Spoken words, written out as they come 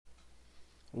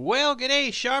Well,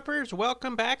 g'day, shoppers.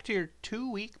 Welcome back to your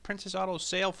 2-week Princess Auto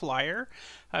sale flyer.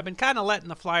 I've been kind of letting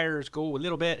the flyers go a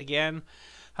little bit again.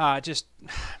 Just,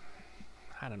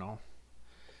 I don't know.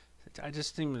 I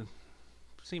just seem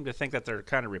to think that they're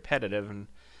kind of repetitive, and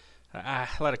I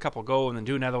let a couple go and then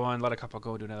do another one, let a couple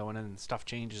go, do another one, and stuff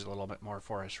changes a little bit more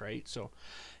for us, right? So,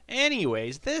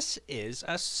 anyways, this is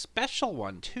a special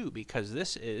one, too, because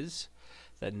this is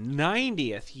the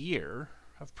 90th year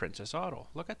of Princess Auto.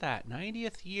 Look at that,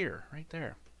 90th year right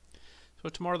there. So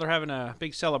tomorrow they're having a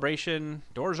big celebration.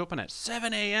 Doors open at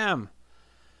 7 a.m.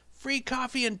 Free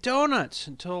coffee and donuts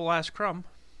until the last crumb.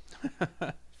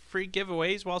 Free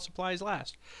giveaways while supplies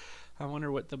last. I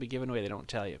wonder what they'll be giving away. They don't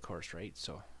tell you, of course, right?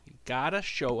 So you gotta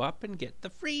show up and get the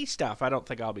free stuff. I don't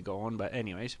think I'll be going, but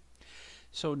anyways.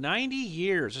 So 90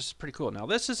 years. This is pretty cool. Now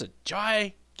this is a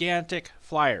gigantic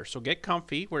flyer, so get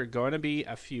comfy. We're going to be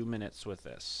a few minutes with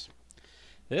this.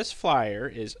 This flyer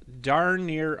is darn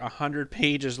near 100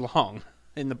 pages long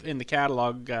in the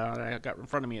catalog I got in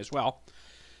front of me as well.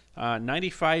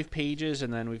 95 pages,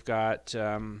 and then we've got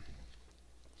well,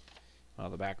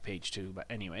 the back page too. But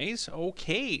anyways,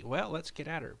 okay, well, let's get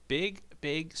at her. Big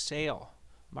sale,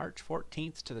 March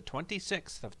 14th to the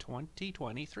 26th of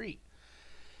 2023.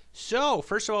 So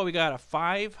first of all, we got a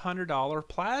 $500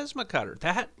 plasma cutter.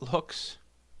 That looks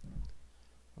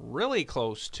really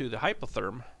close to the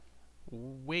Hypotherm.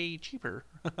 Way cheaper,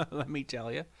 let me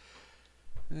tell you.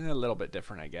 A little bit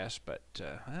different, I guess, but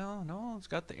well, no, it's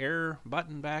got the air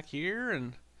button back here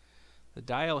and the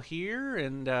dial here,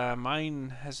 and mine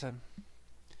has a,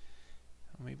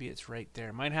 maybe it's right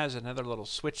there. Mine has another little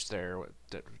switch there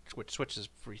which switches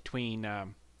between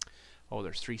oh,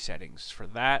 there's 3 settings for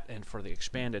that and for the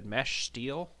expanded mesh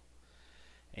steel,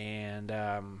 and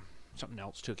something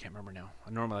else too. I can't remember now.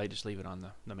 Normally I just leave it on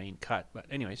the main cut, but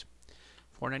anyways,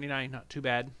 $4.99, not too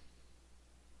bad.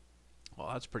 Well,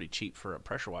 that's pretty cheap for a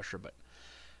pressure washer, but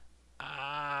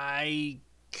I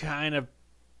kind of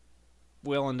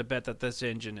willing to bet that this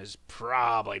engine is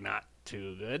probably not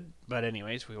too good. But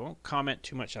anyways, we won't comment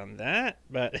too much on that,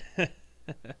 but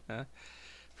for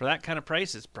that kind of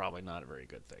price, it's probably not a very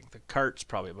good thing. The cart's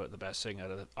probably about the best thing out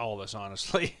of all this,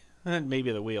 honestly. And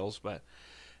maybe the wheels, but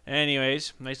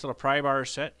anyways, nice little pry bar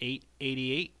set,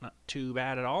 $8.88, not too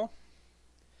bad at all.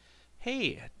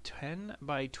 Hey, a 10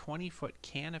 by 20 foot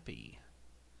canopy.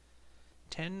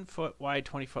 10 foot wide,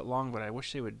 20 foot long, but I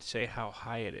wish they would say how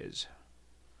high it is.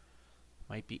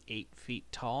 Might be 8 feet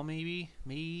tall, maybe.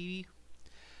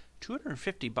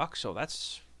 250 bucks, so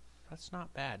that's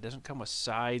not bad. Doesn't come with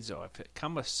sides, though. If it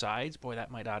come with sides, boy,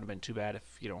 that might not have been too bad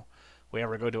if, you know, we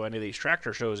ever go to any of these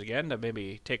tractor shows again to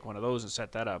maybe take one of those and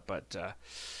set that up. But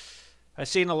I've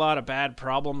seen a lot of bad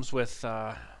problems with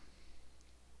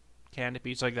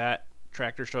canopies like that.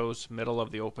 Tractor shows, middle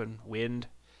of the open, wind.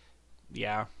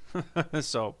 Yeah.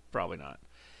 So probably not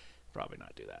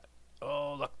do that.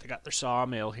 Oh, look, they got their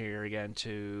sawmill here again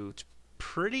too. It's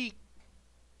pretty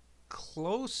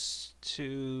close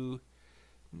to,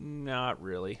 not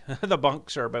really. The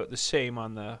bunks are about the same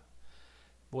on the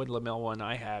Woodland Mill one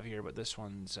I have here, but this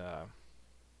one's yeah,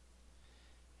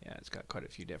 it's got quite a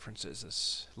few differences.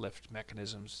 This lift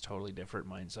mechanism's totally different.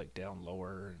 Mine's like down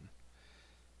lower, and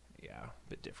yeah, a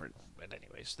bit different. But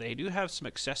anyways, they do have some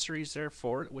accessories there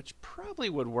for it, which probably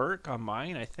would work on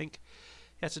mine. I think,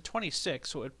 yeah, it's a 26,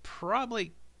 so it would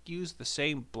probably use the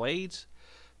same blades,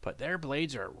 but their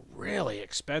blades are really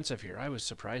expensive here. I was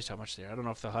surprised how much they are. I don't know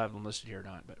if they'll have them listed here or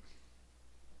not, but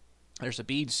there's a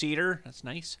bead seeder. That's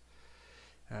nice.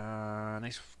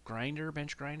 Nice grinder,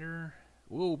 bench grinder.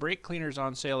 Ooh, brake cleaner's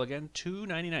on sale again,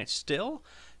 $2.99. Still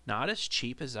not as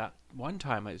cheap as that one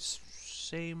time. It's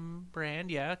same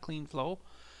brand, yeah, Clean Flow.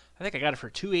 I think I got it for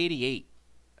 $2.88.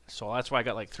 So that's why I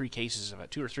got like 3 cases of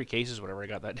it, 2 or 3 cases, whatever I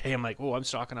got that day. I'm like, oh, I'm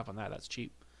stocking up on that. That's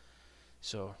cheap.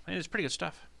 So it's pretty good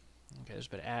stuff. Okay, there's a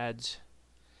bit of ads.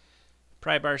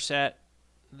 Pry bar set.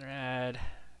 Ad.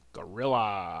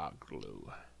 Gorilla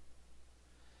Glue.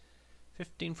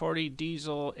 1540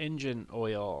 diesel engine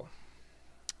oil.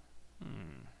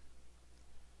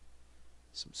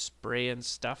 Some spray and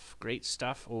stuff. Great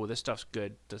stuff. Oh, this stuff's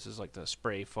good. This is like the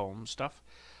spray foam stuff.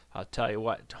 I'll tell you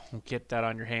what, don't get that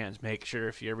on your hands. Make sure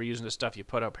if you're ever using this stuff, you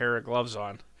put a pair of gloves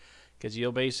on, because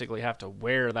you'll basically have to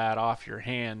wear that off your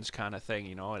hands, kind of thing,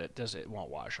 you know, and it won't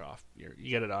wash off. You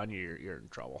get it on, you're in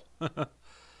trouble.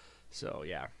 So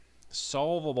yeah,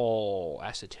 solvable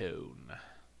acetone,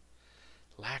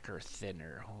 lacquer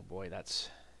thinner. Oh boy, that's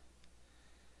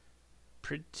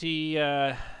pretty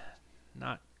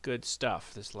not good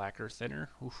stuff. This lacquer thinner.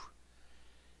 Oof.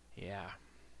 Yeah.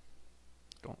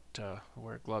 Don't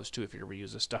wear gloves too if you ever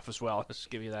use this stuff as well. Just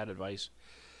give you that advice.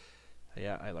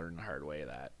 Yeah, I learned the hard way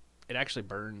that it actually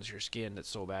burns your skin. It's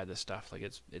so bad, this stuff. Like,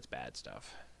 it's bad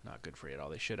stuff. Not good for you at all.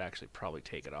 They should actually probably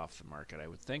take it off the market, I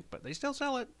would think, but they still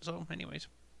sell it. So anyways.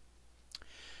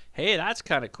 Hey, that's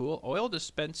kind of cool. Oil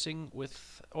dispenser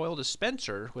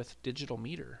with digital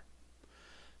meter.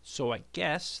 So I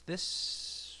guess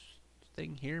this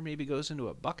thing here maybe goes into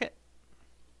a bucket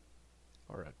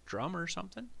or a drum or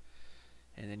something.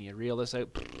 And then you reel this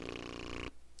out.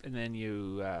 And then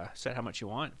you set how much you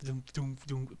want.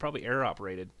 Probably air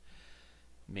operated.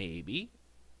 Maybe.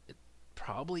 It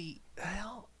probably,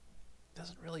 well,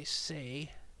 doesn't really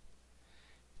say.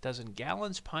 It does in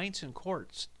gallons, pints, and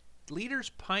quarts.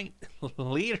 Liters,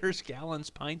 gallons,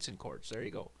 pints, and quarts. There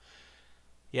you go.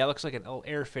 Yeah, it looks like an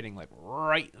air fitting, like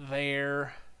right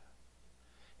there.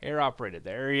 Air operated.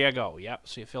 There you go. Yep.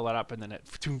 So you fill that up, and then it,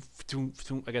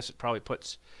 I guess it probably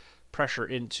puts pressure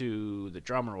into the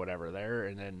drum or whatever there,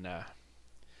 and then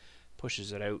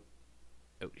pushes it out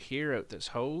here, out this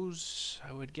hose,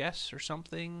 I would guess, or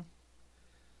something.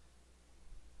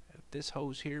 Out this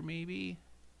hose here, maybe.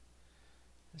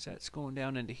 As that's going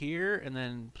down into here, and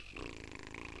then,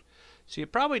 so you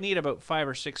probably need about 5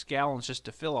 or 6 gallons just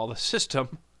to fill all the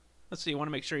system. Let's see, you want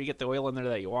to make sure you get the oil in there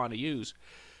that you want to use.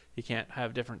 You can't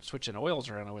have different switching oils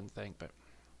around, I wouldn't think, but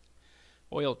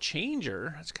oil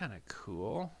changer, that's kind of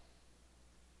cool.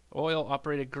 Oil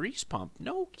operated grease pump,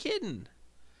 no kidding.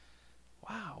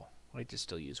 Wow, I'd like to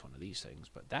still use one of these things,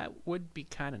 but that would be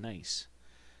kind of nice.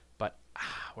 But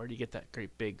where do you get that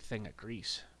great big thing of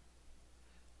grease?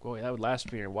 Boy, that would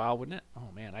last me a while, wouldn't it?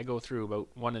 Oh man, I go through about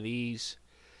one of these,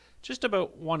 just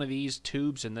about one of these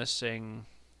tubes in this thing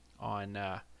on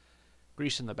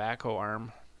greasing the backhoe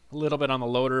arm. A little bit on the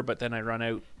loader, but then I run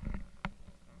out.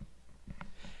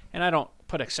 And I don't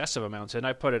put excessive amounts in.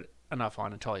 I put it enough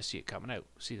on until I see it coming out.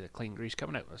 See the clean grease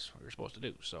coming out. That's what we're supposed to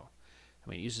do. So, I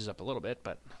mean, it uses up a little bit,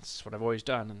 but that's what I've always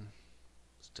done, and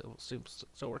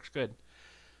still works good.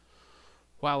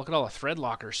 Wow, look at all the thread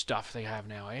locker stuff they have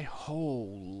now, eh?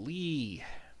 Holy.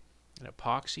 And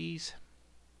epoxies.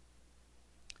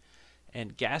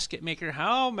 And gasket maker.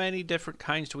 How many different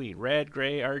kinds do we need? Red,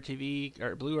 gray, RTV,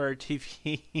 or blue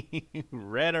RTV,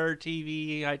 red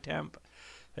RTV, high temp.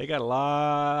 They got a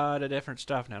lot of different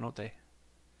stuff now, don't they?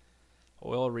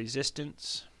 Oil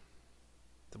resistance.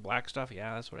 The black stuff,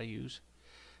 yeah, that's what I use.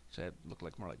 So it looked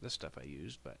like more like this stuff I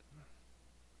used, but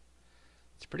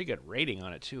it's a pretty good rating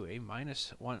on it too, eh?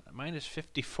 Minus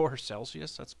 54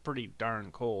 Celsius. That's pretty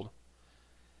darn cold.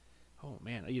 Oh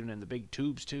man, even in the big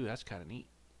tubes too. That's kind of neat.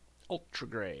 Ultra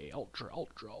gray, ultra.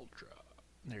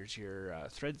 There's your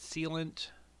thread sealant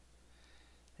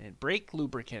and brake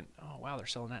lubricant. Oh wow, they're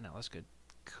selling that now. That's good.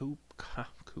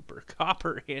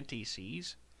 Copper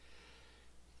anti-seize.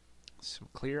 Some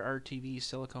clear RTV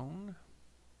silicone.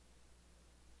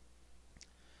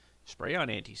 Spray on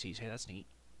anti-seize. Hey, that's neat.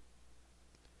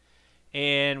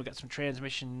 And we got some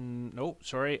transmission. Nope,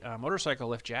 sorry. Motorcycle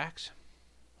lift jacks.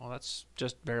 Well, that's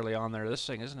just barely on there. This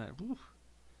thing, isn't it? Woo.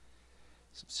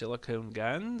 Some silicone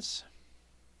guns.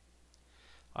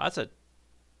 Well, that's a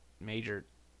major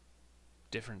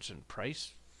difference in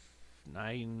price.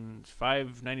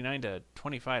 $5.99 to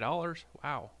 $25.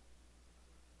 Wow.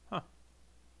 Huh.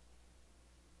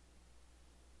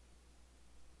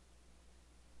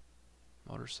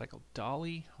 Motorcycle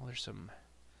dolly. Well, there's some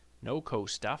NOCO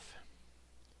stuff.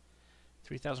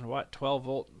 3,000 watt, 12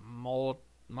 volt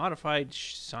modified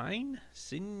sine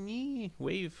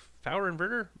wave power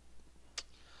inverter.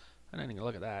 I didn't even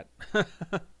look at that.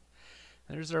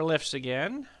 There's their lifts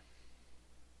again.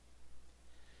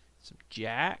 Some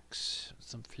jacks,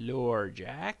 some floor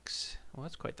jacks. Well,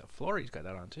 that's quite the floor he's got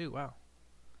that on too. Wow.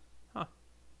 Huh.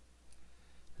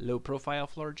 Low profile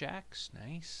floor jacks.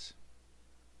 Nice.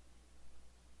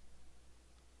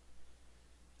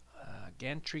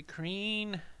 Gantry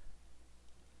crane.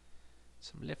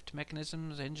 Some lift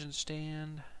mechanisms, engine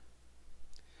stand.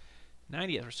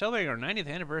 90th. We're celebrating our 90th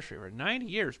anniversary. For 90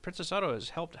 years, Princess Auto has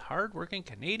helped hard-working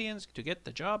Canadians to get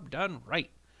the job done right.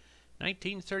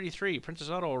 1933, Princess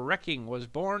Auto Wrecking was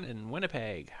born in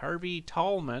Winnipeg. Harvey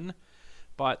Tallman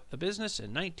bought the business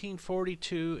in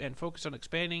 1942 and focused on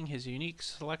expanding his unique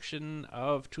selection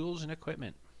of tools and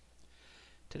equipment.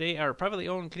 Today, our privately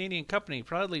owned Canadian company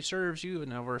proudly serves you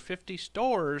in over 50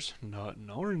 stores. Not in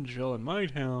Orangeville, in my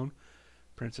town.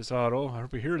 Princess Auto, I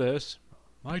hope you hear this.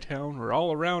 My town, we're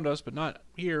all around us, but not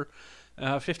here.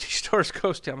 50 stores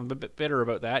coast to, I'm a bit bitter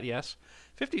about that, yes.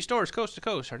 50 stores coast to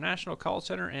coast, our national call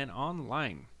center, and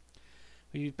online.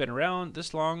 We've been around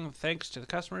this long thanks to the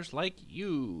customers like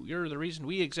you. You're the reason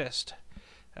we exist.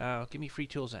 Give me free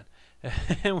tools then.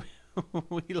 And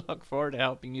we look forward to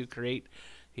helping you create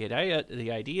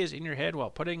The idea is in your head while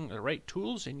putting the right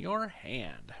tools in your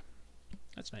hand.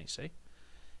 That's nice, eh?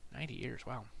 90 years,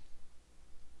 wow.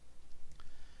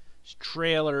 It's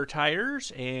trailer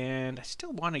tires, and I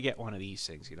still want to get one of these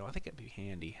things. You know, I think it'd be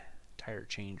handy. Tire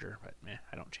changer, but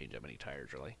I don't change that many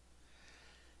tires really.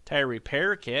 Tire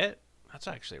repair kit. That's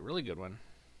actually a really good one.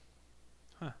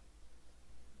 Huh.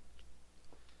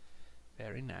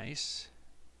 Very nice.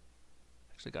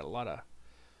 Actually got a lot of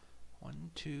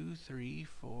 1, 2, 3,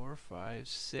 4, 5,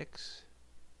 6,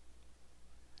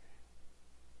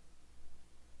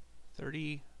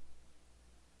 30.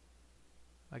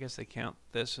 I guess they count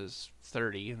this as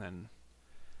 30, and then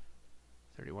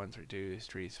 31, 32,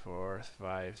 34,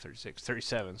 5, 36,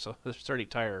 37. So there's 30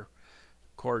 tire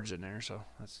cords in there, so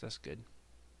that's good.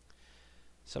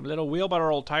 Some little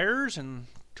wheelbarrow tires and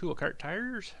tool cart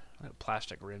tires.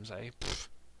 Plastic rims, Pfft,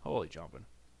 holy jumping.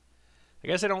 I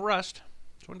guess they don't rust.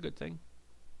 That's one good thing.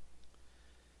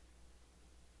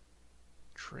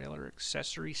 Trailer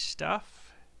accessory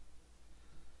stuff.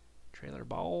 Trailer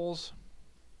balls.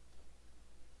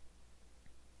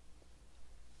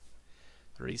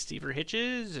 3 Stever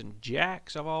hitches and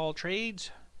jacks of all trades.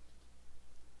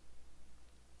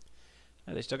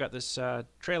 Now they still got this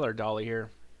trailer dolly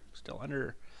here. Still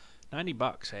under 90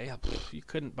 bucks, hey? You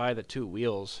couldn't buy the 2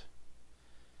 wheels.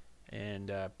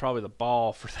 And probably the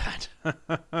ball for that.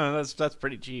 that's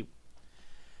pretty cheap.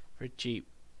 Pretty cheap.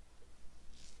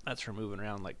 That's for moving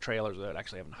around like trailers without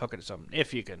actually having to hook it to something.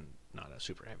 If you can, not a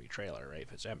super heavy trailer, right?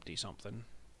 If it's empty, something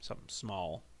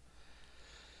small.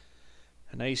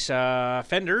 A nice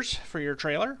fenders for your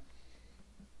trailer.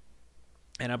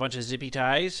 And a bunch of zippy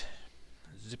ties.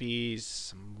 Zippies,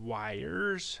 some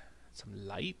wires, some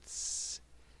lights,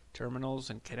 terminals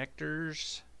and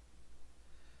connectors.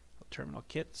 Terminal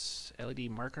kits, LED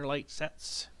marker light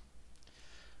sets,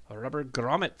 rubber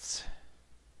grommets,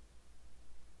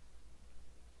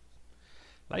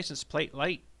 license plate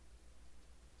light,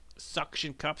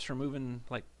 suction cups for moving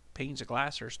like panes of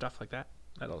glass or stuff like that.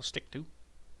 That'll stick to.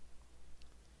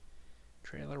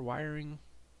 Trailer wiring.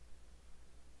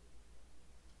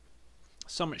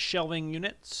 Some shelving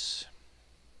units.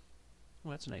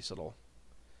 Well, that's a nice little,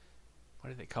 what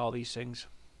do they call these things?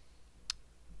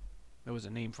 There was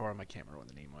a name for them. I can't remember what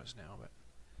the name was now, but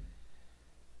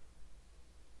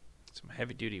some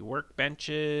heavy-duty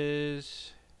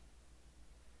workbenches,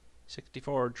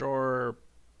 64-drawer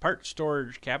part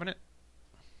storage cabinet.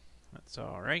 That's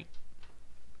all right.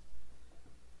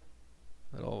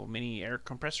 Little mini air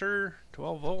compressor,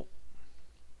 12-volt.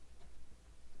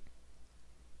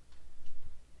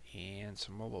 And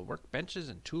some mobile workbenches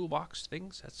and toolbox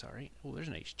things. That's all right. Oh, there's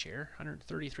a nice chair.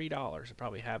 $133. I'll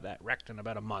probably have that wrecked in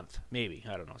about a month. Maybe.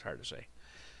 I don't know. It's hard to say.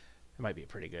 It might be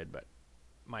pretty good, but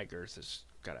my girth has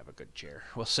got to have a good chair.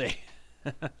 We'll see.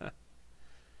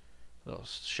 Little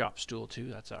shop stool, too.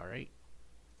 That's all right.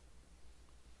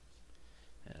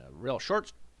 And a real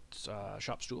short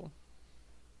shop stool.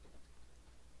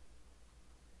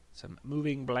 Some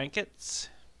moving blankets.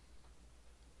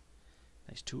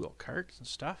 Nice tool carts and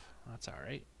stuff. That's all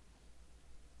right.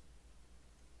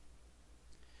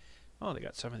 Oh, they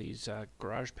got some of these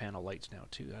garage panel lights now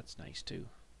too. That's nice too.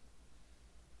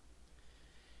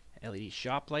 LED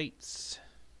shop lights.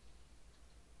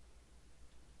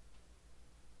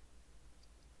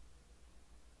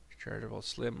 Rechargeable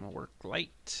slim work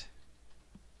light.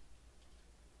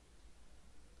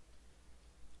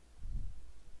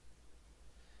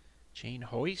 Chain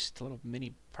hoist, a little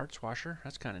mini parts washer.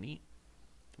 That's kind of neat.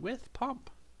 With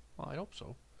pump. Well, I hope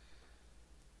so.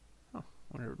 Oh,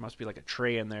 wonder it must be like a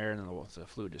tray in there, and then the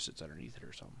fluid just sits underneath it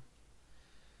or something.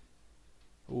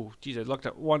 Oh, geez, I looked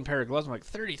at one pair of gloves. I'm like,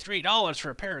 $33 for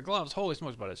a pair of gloves. Holy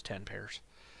smokes, but it's 10 pairs.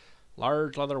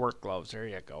 Large leather work gloves. There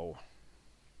you go.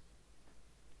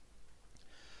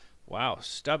 Wow,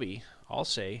 stubby. I'll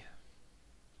say.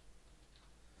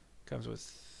 Comes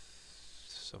with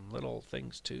some little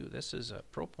things too. This is a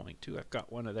Pro Point too. I've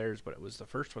got one of theirs, but it was the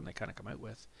first one they kind of come out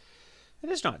with. It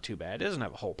is not too bad. It doesn't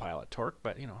have a whole pile of torque,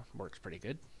 but you know, works pretty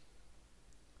good.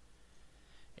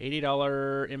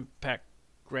 $80 impact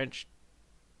wrench.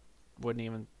 Wouldn't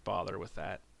even bother with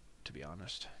that, to be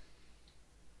honest.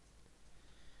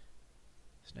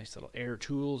 There's nice little air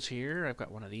tools here. I've got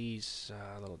one of these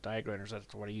little die grinders.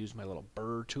 That's what I use my little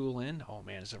burr tool in. Oh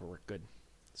man, it's ever worked good.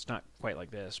 It's not quite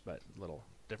like this, but a little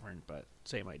different, but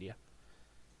same idea.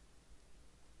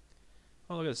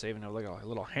 Oh, look at this. They even have like a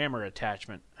little hammer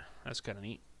attachment. That's kind of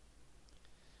neat.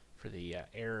 For the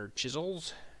air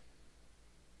chisels.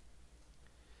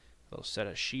 A little set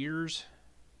of shears.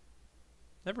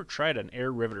 Never tried an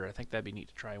air riveter. I think that'd be neat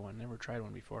to try one. Never tried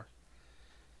one before.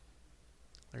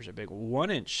 There's a big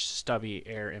 1-inch stubby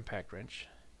air impact wrench.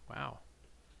 Wow.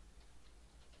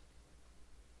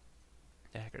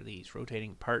 The heck are these?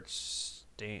 Rotating parts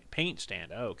paint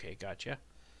stand. Oh, okay, gotcha.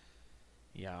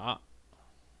 Yeah.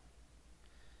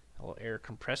 A little air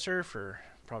compressor for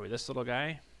probably this little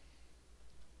guy.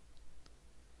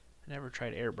 I never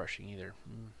tried airbrushing either.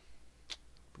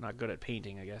 Not good at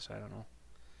painting, I guess. I don't know.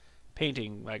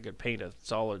 Painting, I could paint a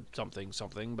solid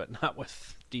something, but not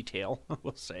with detail,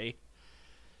 we'll say.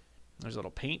 There's a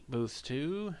little paint booth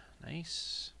too.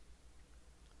 Nice.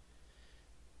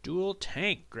 Dual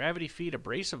tank gravity feed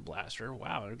abrasive blaster.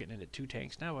 Wow, we're getting into 2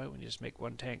 tanks now. Why wouldn't you just make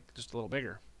 1 tank just a little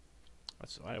bigger?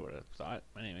 That's what I would have thought.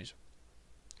 Anyways.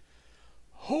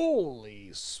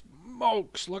 Holy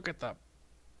smokes, look at the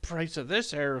price of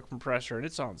this air compressor, and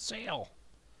it's on sale.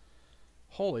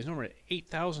 Holy, it's over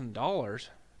 $8,000.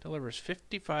 Delivers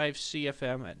 55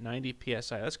 CFM at 90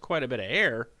 PSI. That's quite a bit of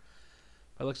air.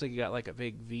 But it looks like you got like a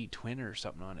big V-twin or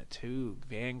something on it too.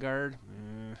 Vanguard.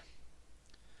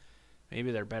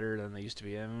 Maybe they're better than they used to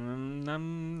be.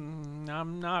 I'm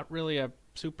not really a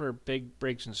super big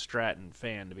Briggs & Stratton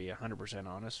fan, to be 100%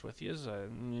 honest with you.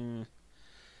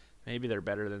 Maybe they're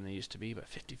better than they used to be, but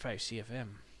 55 CFM.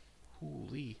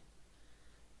 Holy.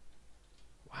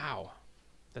 Wow.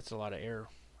 That's a lot of air.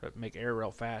 Make air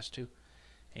real fast, too.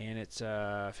 And it's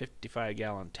a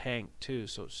 55-gallon tank, too,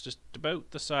 so it's just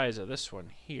about the size of this one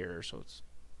here. So it's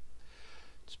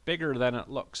bigger than it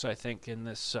looks, I think, in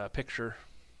this picture.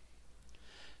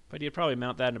 But you'd probably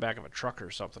mount that in the back of a truck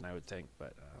or something, I would think.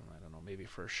 But I don't know, maybe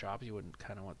for a shop you wouldn't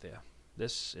kind of want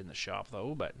this in the shop,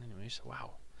 though. But anyways,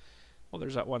 wow. Well,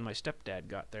 there's that one my stepdad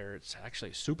got there. It's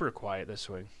actually super quiet, this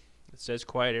way. It says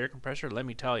quiet air compressor. Let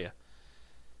me tell you,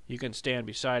 you can stand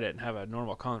beside it and have a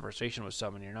normal conversation with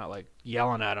someone. You're not like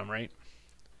yelling at them, right?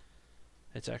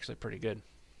 It's actually pretty good.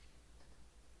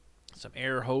 Some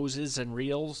air hoses and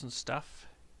reels and stuff.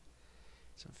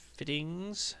 Some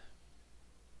fittings.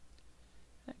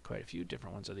 Quite a few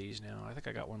different ones of these now. I think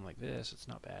I got one like this. It's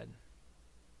not bad.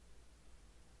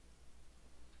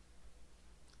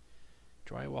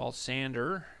 Drywall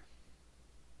sander.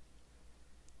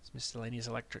 It's miscellaneous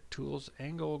electric tools.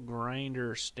 Angle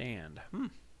grinder stand.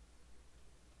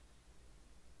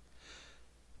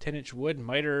 10-inch wood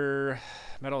miter,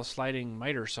 metal sliding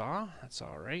miter saw. That's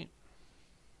all right.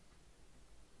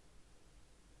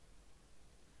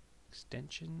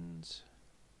 Extensions.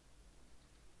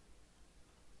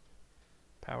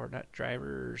 Power nut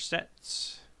driver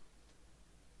sets.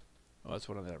 Oh, that's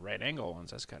one of the right angle ones.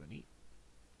 That's kind of neat.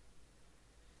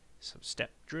 Some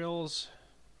step drills.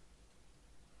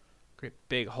 Great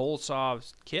big hole saw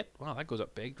kit. Wow, that goes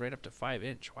up big, right up to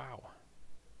 5-inch. Wow.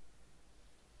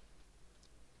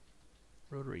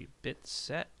 Rotary bit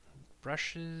set.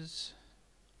 Brushes.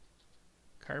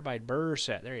 Carbide burr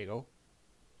set. There you go.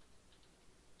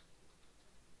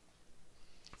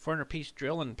 400-piece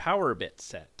drill and power bit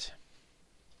set.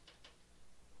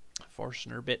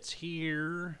 Forstner bits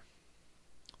here.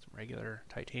 Some regular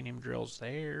titanium drills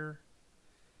there.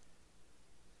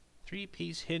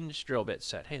 3-piece hinge drill bit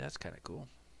set. Hey, that's kind of cool.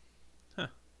 Huh.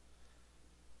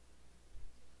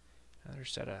 Another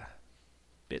set of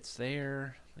bits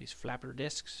there. These flapper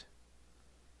discs.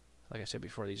 Like I said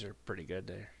before, these are pretty good.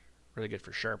 They're really good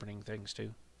for sharpening things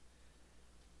too.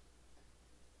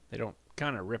 They don't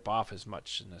kind of rip off as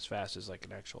much and as fast as like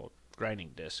an actual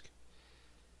grinding disc.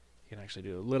 You can actually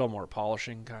do a little more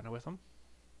polishing kind of with them.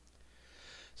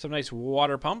 Some nice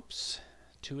water pumps.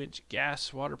 2-inch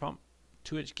gas water pump.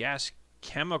 2-inch gas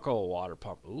chemical water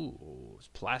pump. Ooh, it's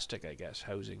plastic, I guess,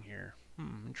 housing here.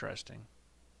 Interesting.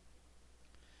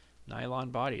 Nylon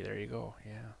body, there you go.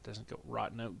 Yeah, doesn't go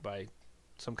rotten out by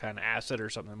some kind of acid or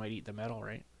something that might eat the metal,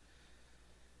 right?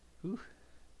 Ooh.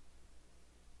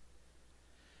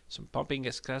 Some pumping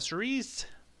accessories.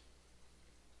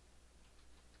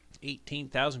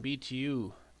 18,000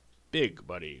 BTU. Big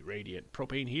buddy radiant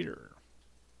propane heater.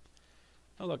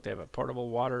 Oh, look, they have a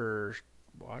portable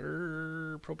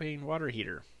propane water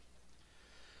heater.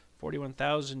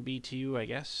 41,000 BTU, I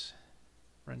guess.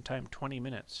 Runtime 20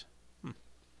 minutes.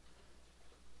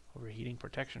 Overheating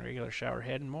protection, regular shower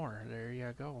head, and more. There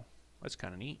you go. That's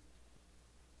kind of neat.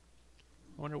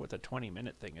 I wonder what the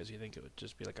 20-minute thing is. You think it would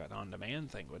just be like an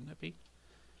on-demand thing, wouldn't it be?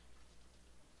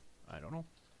 I don't know.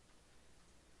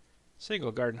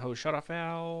 Single garden hose shutoff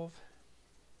valve.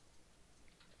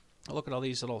 Oh, look at all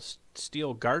these little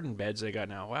steel garden beds they got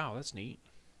now. Wow, that's neat.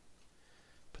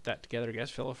 Put that together, I guess.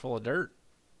 Fill it full of dirt.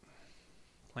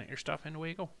 Plant your stuff in, away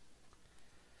you go.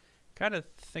 Kind of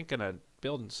thinking of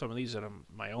building some of these out of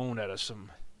my own out of some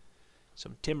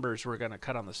timbers we're going to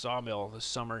cut on the sawmill this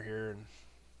summer here and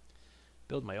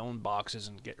build my own boxes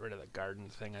and get rid of the garden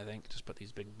thing, I think. Just put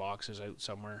these big boxes out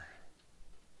somewhere.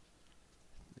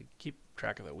 They keep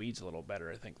track of the weeds a little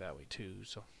better, I think, that way too.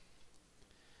 So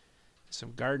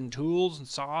some garden tools and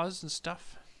saws and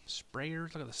stuff.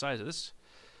 Sprayers. Look at the size of this.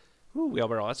 Ooh,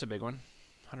 wheelbarrow. That's a big one.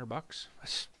 $100.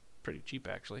 That's pretty cheap,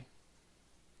 actually.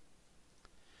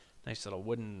 Nice little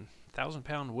wooden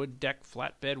 1,000-pound wood deck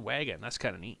flatbed wagon. That's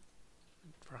kind of neat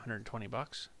for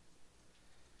 $120.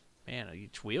 Man,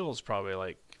 each wheel is probably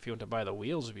like, if you went to buy the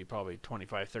wheels, it'd be probably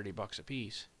 $25-30 a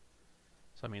piece.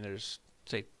 So I mean, there's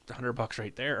say $100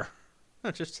 right there,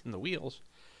 just in the wheels.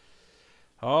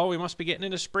 Oh, we must be getting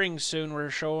into spring soon. We're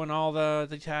showing all the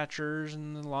detachers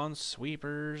and the lawn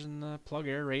sweepers and the plug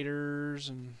aerators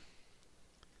and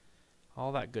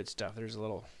all that good stuff. There's a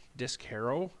little disc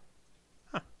harrow.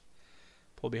 Huh.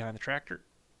 Pull behind the tractor.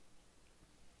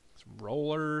 Some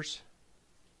rollers.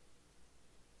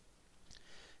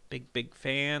 Big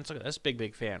fans. Look at this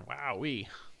big fan. Wowee.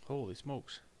 Holy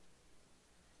smokes.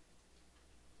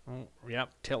 Oh,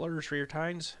 yep. Tillers, rear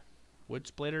tines. Wood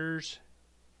splitters.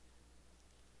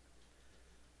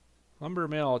 Lumber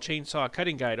mill, chainsaw,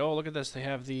 cutting guide. Oh, look at this. They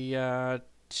have the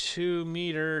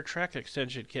 2-meter track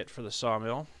extension kit for the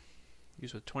sawmill.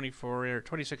 Used with 24 or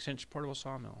 26-inch portable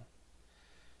sawmill.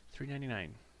 $3.99.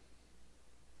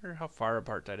 Wonder how far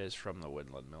apart that is from the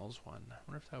Woodland Mills one. I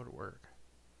wonder if that would work.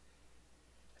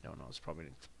 I don't know. It's probably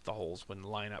the holes wouldn't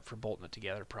line up for bolting it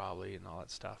together, probably, and all that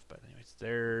stuff. But anyways,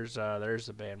 there's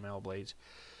the band mill blades.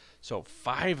 So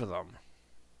 5 of them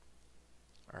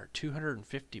are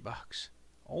 $250.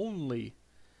 Only,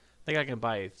 I think I can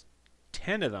buy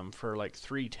 10 of them for like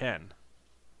 $310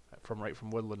 from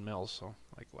Woodland Mills. So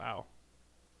like, wow,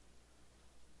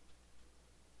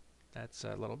 that's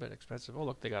a little bit expensive. Oh,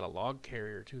 look, they got a log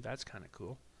carrier too. That's kind of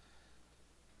cool.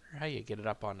 I wonder how you get it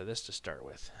up onto this to start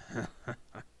with.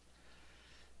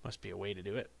 Must be a way to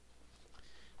do it.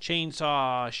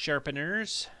 Chainsaw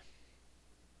sharpeners.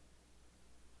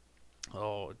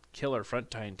 Oh, killer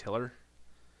front tine tiller.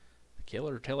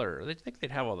 Killer tiller. I think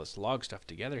they'd have all this log stuff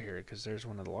together here because there's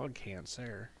one of the log cans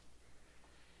there.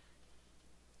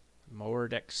 Mower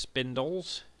deck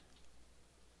spindles.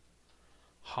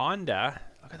 Honda.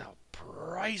 Look at the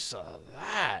price of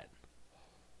that.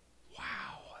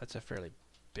 Wow. That's a fairly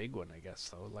big one, I guess,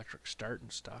 though. Electric start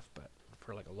and stuff, but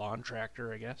for like a lawn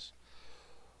tractor, I guess.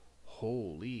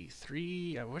 Holy,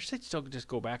 I wish they'd still just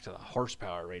go back to the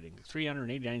horsepower rating.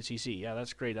 389 cc. Yeah,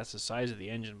 that's great. That's the size of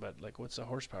the engine, but like, what's the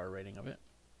horsepower rating of it?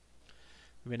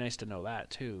 It'd be nice to know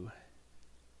that too.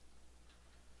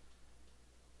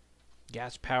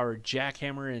 Gas-powered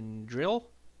jackhammer and drill.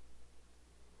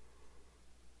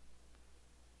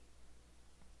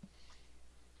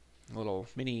 A little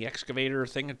mini excavator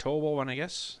thing, a towable one, I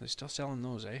guess. They're still selling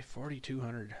those, eh?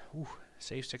 $4,200. Ooh,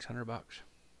 save $600.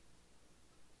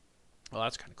 Well,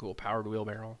 that's kind of cool. Powered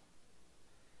wheelbarrow.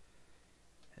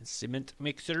 And cement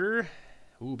mixer.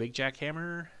 Ooh, big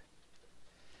jackhammer.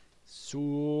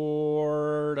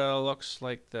 Sorta looks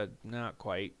like the, not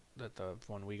quite, that the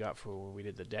one we got for when we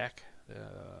did the deck. The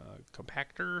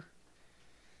compactor.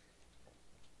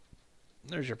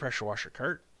 There's your pressure washer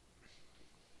cart.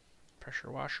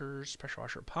 Pressure washers, pressure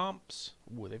washer pumps.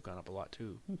 Ooh, they've gone up a lot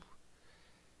too. Ooh.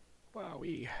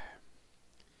 Wowee.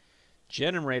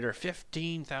 Generator,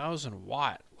 15,000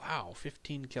 watt. Wow,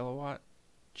 15 kilowatt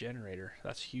generator.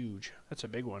 That's huge. That's a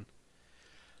big one.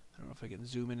 I don't know if I can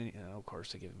zoom in. Of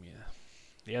course, they give me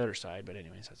the other side, but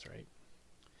anyways, that's right.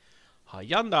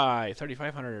 Hyundai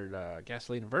 3500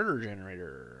 gasoline inverter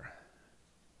generator.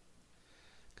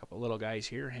 A couple little guys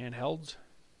here, handhelds.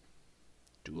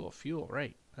 Dual fuel,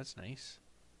 right? That's nice.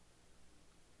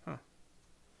 Huh.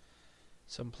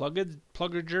 Some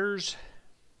pluggers.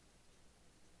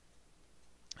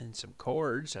 And some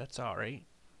cords, that's alright.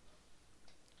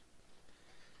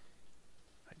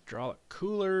 Hydraulic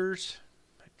coolers.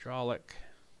 All of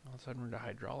a sudden we're into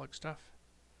hydraulic stuff.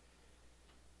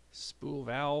 Spool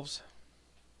valves.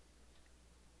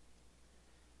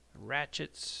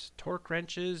 Ratchets, torque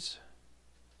wrenches.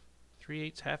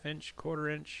 3/8, half-inch,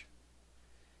 quarter-inch.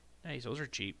 Nice, those are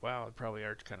cheap. Wow, they probably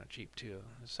are kind of cheap too.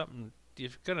 Something,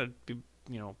 if you're gonna be,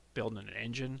 building an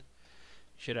engine,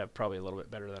 you should have probably a little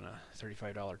bit better than a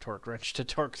 $35 torque wrench to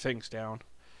torque things down.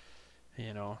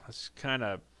 It's kind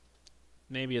of,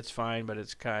 maybe it's fine, but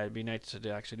it's kind of, be nice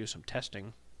to actually do some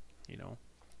testing,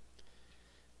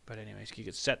 But anyways, you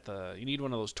could set you need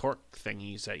one of those torque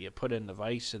thingies that you put in the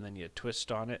vise and then you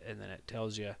twist on it and then it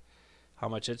tells you how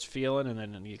much it's feeling, and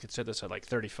then you could set this at like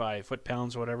 35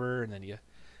 foot-pounds or whatever, and then you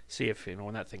see if,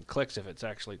 when that thing clicks, if it's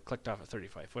actually clicked off at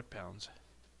 35 foot-pounds.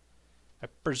 I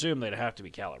presume they'd have to be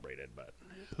calibrated, but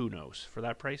who knows? For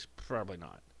that price, probably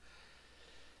not.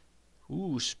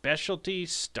 Ooh, specialty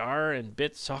star and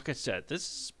bit socket set. This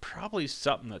is probably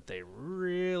something that they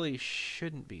really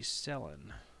shouldn't be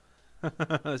selling.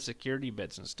 Security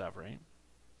bits and stuff, right?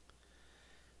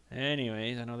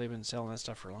 Anyways, I know they've been selling that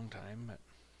stuff for a long time, but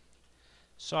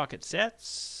socket sets,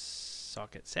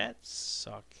 socket sets,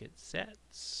 socket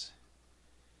sets.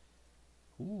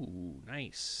 Ooh,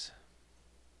 nice.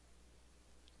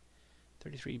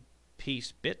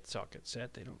 33-piece bit socket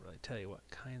set. They don't really tell you what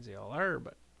kinds they all are,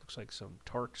 but looks like some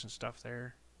Torx and stuff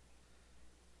there.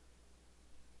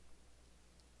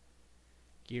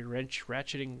 Gear wrench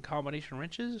ratcheting combination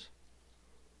wrenches.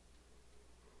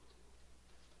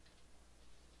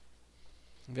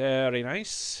 Very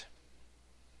nice.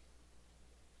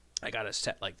 I got a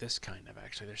set like this kind of,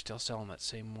 actually. They're still selling that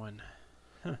same one.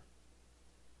 Huh.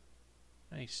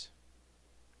 Nice.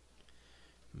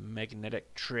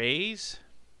 Magnetic trays.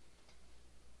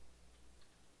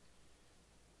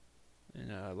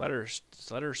 And a letter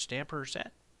stamper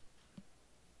set.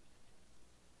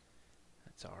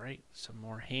 That's alright. Some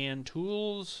more hand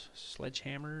tools.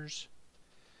 Sledgehammers.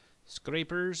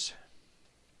 Scrapers.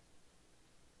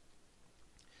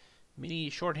 Mini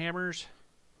short hammers.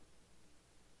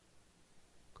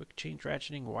 Quick change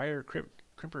ratcheting wire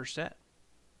crimper set.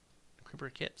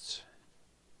 Crimper kits.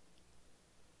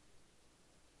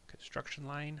 Construction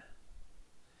line.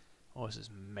 Oh, this is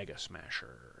Mega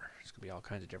Smasher. There's going to be all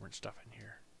kinds of different stuff in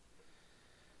here.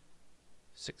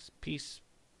 6-piece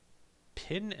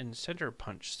pin and center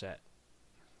punch set.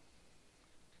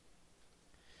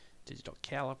 Digital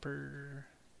caliper.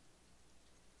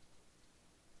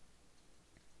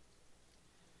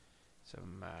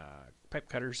 Some pipe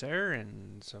cutters there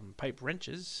and some pipe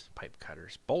wrenches. Pipe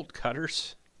cutters. Bolt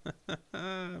cutters.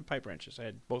 Pipe wrenches. I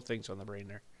had both things on the brain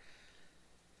there.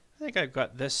 I think I've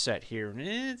got this set here, and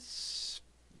it's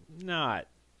not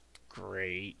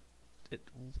great. It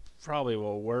probably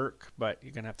will work, but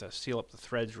you're going to have to seal up the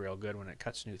threads real good when it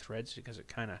cuts new threads because it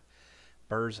kind of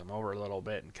burrs them over a little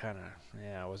bit and kind of,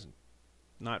 yeah, it wasn't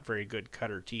not very good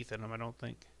cutter teeth in them, I don't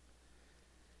think.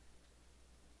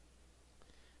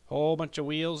 Whole bunch of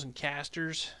wheels and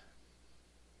casters.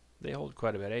 They hold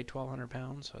quite a bit, 1,200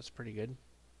 pounds, so that's pretty good.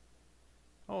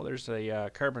 Oh, there's a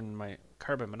carbon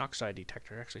monoxide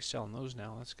detector. Actually selling those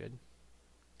now. That's good.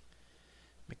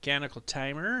 Mechanical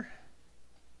timer.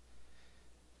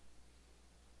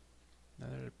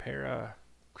 Another pair of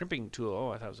crimping tool. Oh,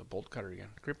 I thought it was a bolt cutter again.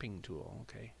 Crimping tool.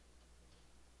 Okay.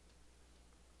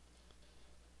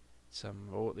 Some,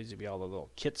 oh, these would be all the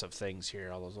little kits of things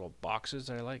here. All those little boxes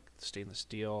that I like. Stainless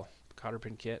steel cotter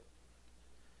pin kit.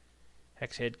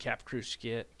 Hex head cap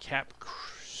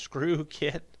screw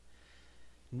kit.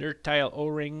 Nertile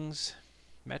O-rings,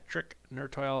 metric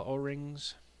nertile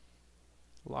O-rings,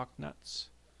 lock nuts,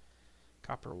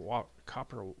 copper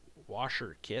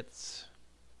washer kits.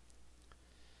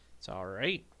 It's all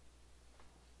right.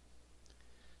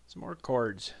 Some more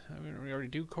cords. We already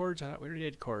do cords. I thought we already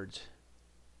did cords.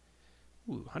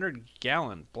 Ooh,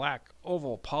 100-gallon black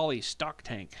oval poly stock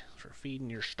tank for feeding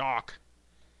your stock.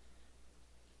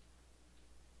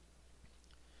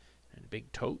 And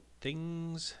big tote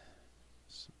things.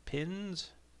 Some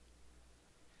pins.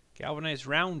 Galvanized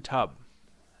round tub.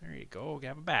 There you go.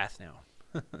 Have a bath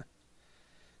now.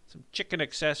 Some chicken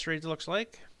accessories, looks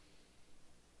like.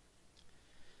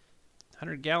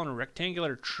 100-gallon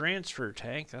rectangular transfer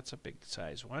tank. That's a big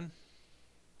size one.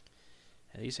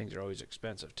 And these things are always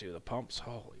expensive too. The pumps.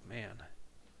 Holy man.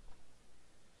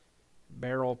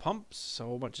 Barrel pumps. A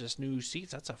whole bunch of new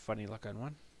seats. That's a funny looking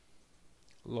one.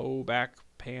 Low back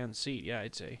pan seat. Yeah,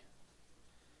 I'd say.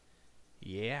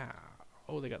 Yeah.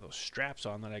 Oh, they got those straps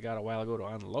on that I got a while ago to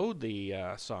unload the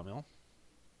sawmill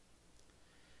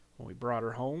when we brought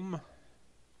her home.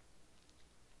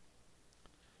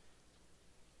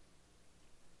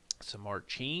 Some more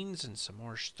chains and some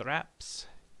more straps.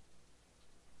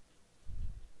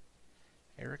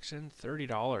 Erickson, $30,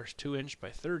 2-inch by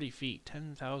 30 feet,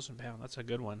 10,000 pounds. That's a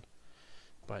good one,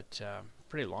 but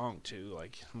pretty long too.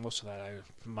 Like most of that,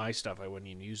 my stuff, I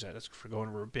wouldn't even use that. That's for going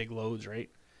over big loads,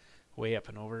 right? Way up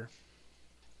and over.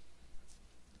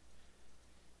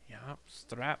 Yeah,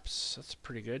 straps. That's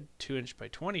pretty good. 2-inch by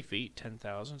 20 feet,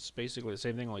 10,000. It's basically the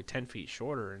same thing, only 10 feet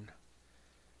shorter and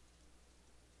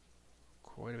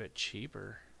quite a bit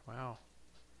cheaper. Wow.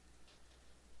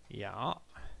 Yeah.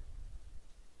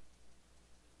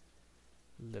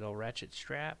 Little ratchet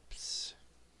straps.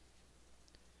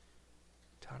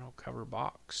 Tonneau cover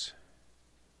box.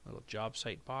 Little job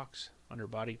site box.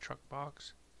 Underbody truck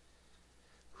box.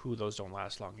 Ooh, those don't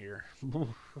last long here.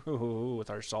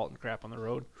 With our salt and crap on the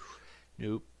road.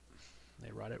 Nope.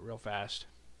 They rot it real fast.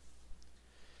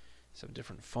 Some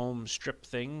different foam strip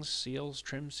things, seals,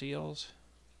 trim seals.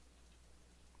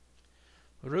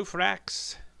 Roof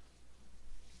racks.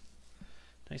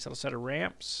 Nice little set of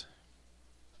ramps.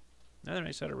 Another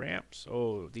nice set of ramps.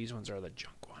 Oh, these ones are the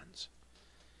junk ones.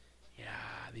 Yeah,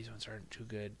 these ones aren't too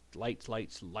good. Light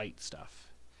stuff.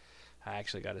 I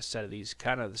actually got a set of these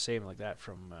kind of the same like that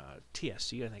from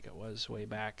TSC, I think it was, way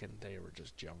back, and they were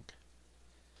just junk.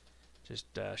 Just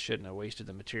shouldn't have wasted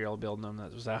the material building them.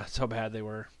 That was how bad they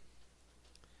were.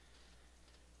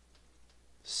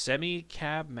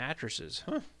 Semi-cab mattresses.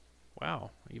 Huh.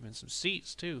 Wow. Even some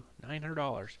seats, too.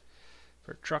 $900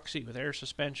 for a truck seat with air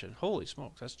suspension. Holy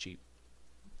smokes, that's cheap.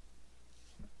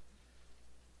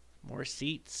 More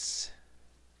seats.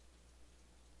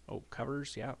 Oh,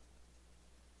 covers, yeah.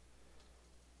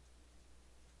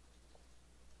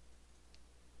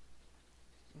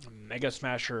 Mega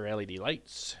Smasher LED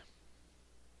lights.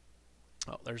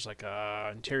 Oh, there's like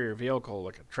a interior vehicle,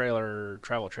 like a trailer,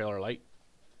 travel trailer light.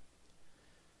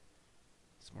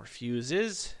 Some more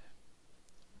fuses.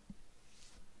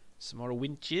 Some more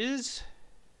winches.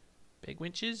 Big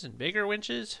winches and bigger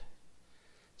winches.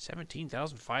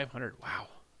 17,500. Wow.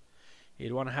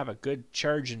 You'd want to have a good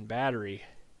charging battery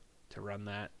to run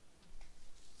that.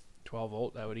 12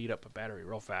 volt, that would eat up a battery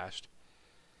real fast.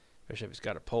 Especially if it's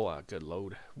got to pull a good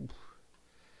load. Ooh.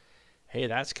 Hey,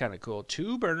 that's kind of cool.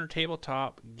 2-burner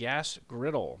tabletop gas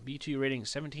griddle. B2 rating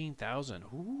 17,000.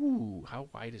 Ooh, how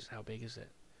big is it?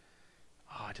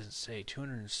 Oh, it doesn't say.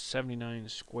 279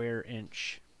 square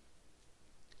inch.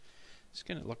 Just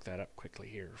gonna look that up quickly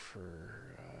here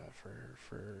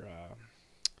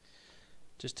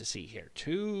just to see here.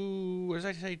 What does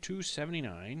I say?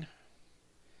 279.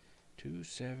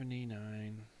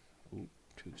 279. Ooh,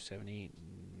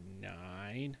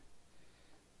 279.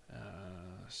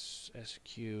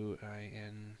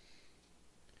 SQIN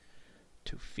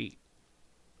 2 feet.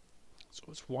 So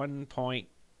it's 1 point.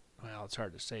 Well, it's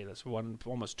hard to say. That's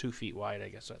almost 2 feet wide, I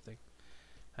guess. I think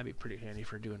that'd be pretty handy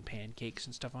for doing pancakes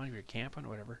and stuff on if you're camping or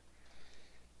whatever.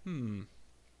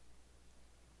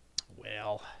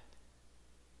 Well,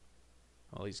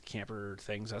 all these camper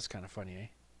things. That's kind of funny, eh?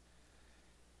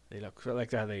 They look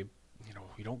like that. You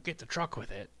don't get the truck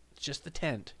with it. It's just the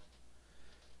tent.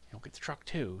 You don't get the truck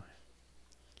too.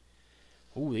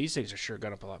 Ooh, these things are sure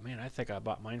gone up a lot. Man, I think I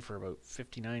bought mine for about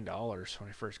 $59 when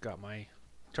I first got my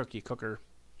turkey cooker.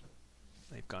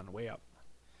 They've gone way up.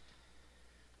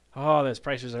 Oh, this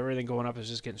prices, everything going up is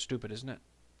just getting stupid, isn't it?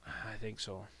 I think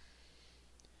so.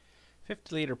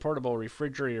 50-liter portable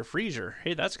refrigerator freezer.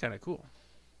 Hey, that's kind of cool.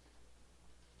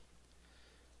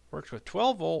 Works with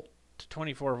 12 volt to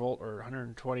 24 volt or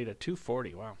 120 to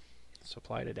 240. Wow.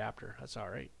 Supplied adapter. That's all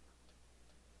right.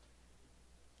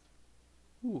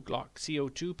 Ooh, Glock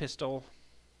CO2 pistol.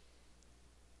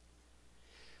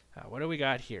 What do we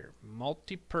got here?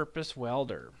 Multi-purpose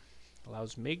welder.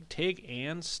 Allows MIG, TIG,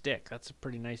 and stick. That's a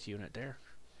pretty nice unit there.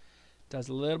 Does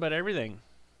a little bit of everything.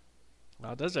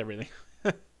 Well, it does everything.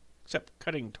 Except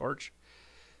cutting torch.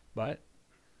 But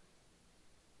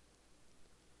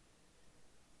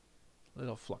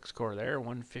little flux core there.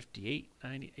 158,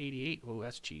 90, 88. Oh,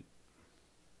 that's cheap.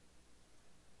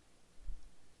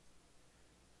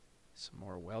 Some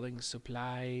more welding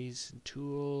supplies and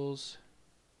tools.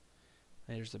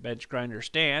 There's the bench grinder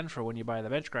stand for when you buy the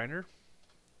bench grinder.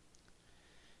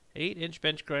 8-inch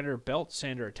bench grinder belt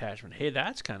sander attachment. Hey,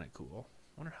 that's kind of cool.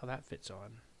 Wonder how that fits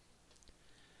on.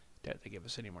 Doubt they give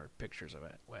us any more pictures of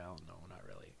it. Well, no, not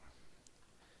really.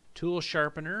 Tool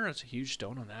sharpener. That's a huge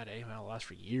stone on that, eh? Well, it'll last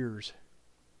for years.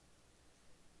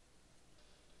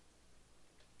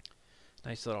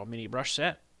 Nice little mini brush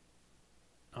set.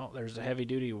 Oh, there's a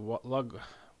heavy-duty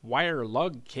wire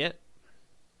lug kit.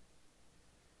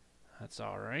 That's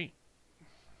all right.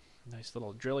 Nice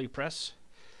little drilly press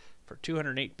for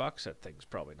 208 bucks. That thing's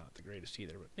probably not the greatest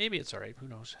either, but maybe it's all right. Who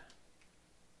knows?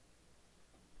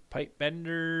 Pipe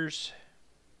benders.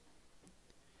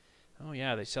 Oh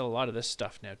yeah, they sell a lot of this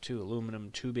stuff now too.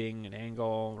 Aluminum tubing, an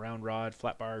angle, round rod,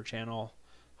 flat bar channel,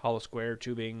 hollow square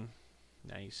tubing.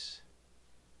 Nice.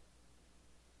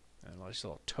 And a nice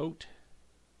little tote.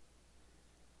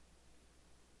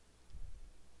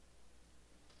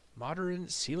 Modern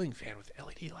ceiling fan with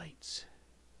LED lights.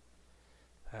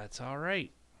 That's all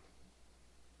right.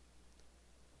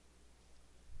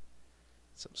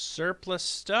 Some surplus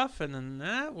stuff, and then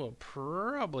that will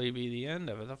probably be the end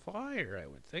of the flyer, I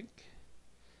would think.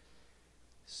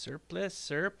 Surplus,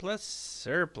 surplus,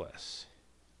 surplus.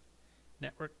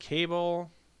 Network cable.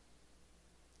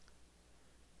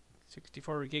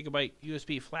 64 gigabyte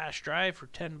USB flash drive for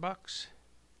 10 bucks.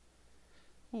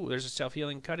 Ooh, there's a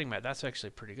self-healing cutting mat. That's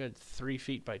actually pretty good. 3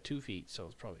 feet by 2 feet, so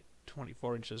it's probably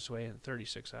 24 inches this way and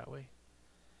 36 that way.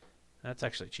 That's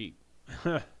actually cheap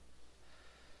for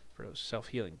those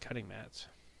self-healing cutting mats.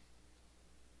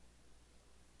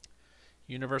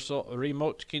 Universal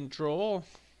remote control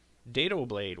dado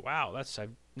blade. Wow,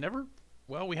 I've never,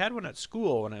 well, we had one at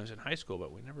school when I was in high school,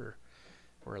 but we never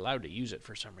were allowed to use it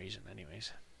for some reason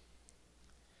anyways.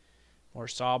 More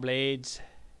saw blades.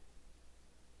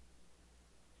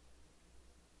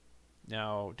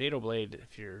 Now, dado blade,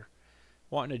 if you're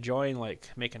wanting to join, like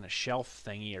making a shelf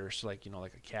thingy or like, you know,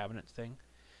 like a cabinet thing,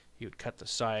 you would cut the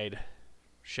side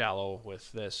shallow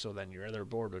with this, so then your other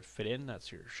board would fit in.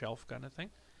 That's your shelf kind of thing.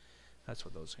 That's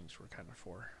what those things were kind of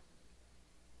for.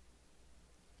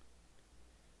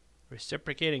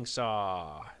 Reciprocating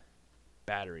saw,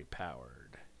 battery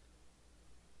powered.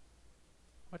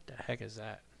 What the heck is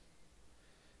that?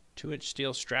 2-inch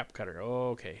steel strap cutter.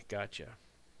 Okay, gotcha.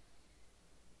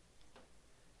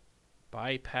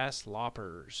 Bypass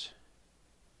loppers.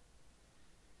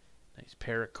 Nice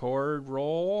paracord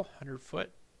roll, 100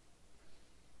 foot.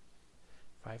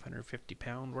 550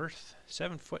 pound worth.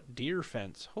 7-foot deer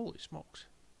fence. Holy smokes.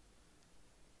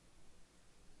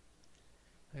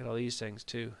 Look at all these things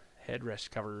too. Headrest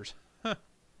covers. Huh.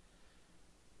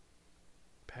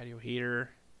 Patio heater.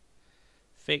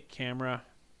 Fake camera.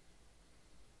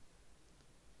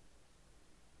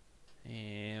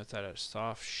 And without a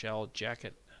soft shell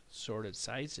jacket. Sorted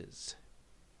sizes.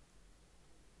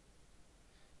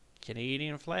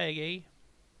 Canadian flag, eh?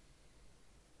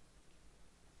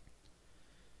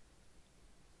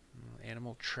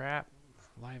 Animal trap,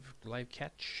 live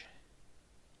catch.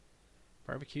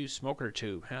 Barbecue smoker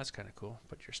tube. That's kind of cool.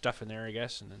 Put your stuff in there, I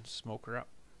guess, and then smoke her up.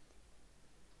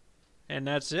 And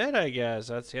that's it, I guess.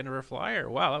 That's the end of our flyer.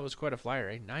 Wow, that was quite a flyer,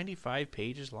 eh? 95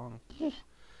 pages long.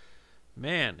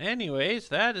 Man, anyways,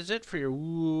 that is it for your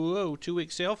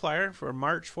 2-week sale flyer for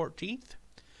March 14th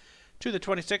to the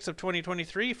 26th of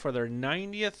 2023 for their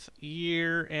 90th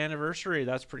year anniversary.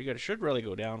 That's pretty good. It should really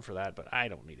go down for that, but I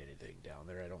don't need anything down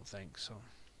there, I don't think. So,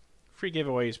 free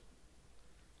giveaways.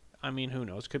 I mean, who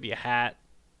knows? Could be a hat.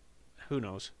 Who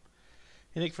knows?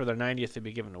 I think for their 90th, they'd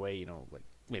be giving away, you know, like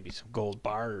maybe some gold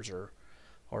bars or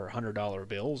 $100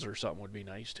 bills or something would be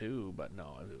nice too. But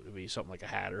no, it would be something like a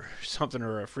hat or something,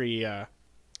 or a free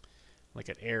like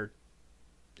an air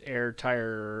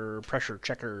tire pressure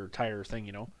checker tire thing,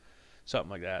 you know, something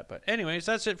like that. But anyways,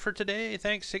 that's it for today.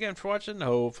 Thanks again for watching.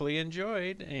 Hopefully you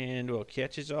enjoyed, and we'll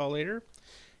catch you all later.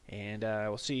 And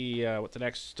we'll see what the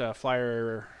next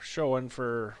flyer showing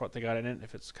for what they got in it.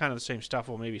 If it's kind of the same stuff,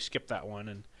 we'll maybe skip that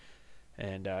one,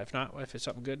 and if not, if it's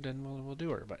something good, then we'll do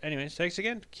her. But anyways, thanks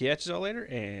again. Catch you all later,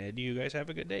 and you guys have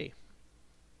a good day.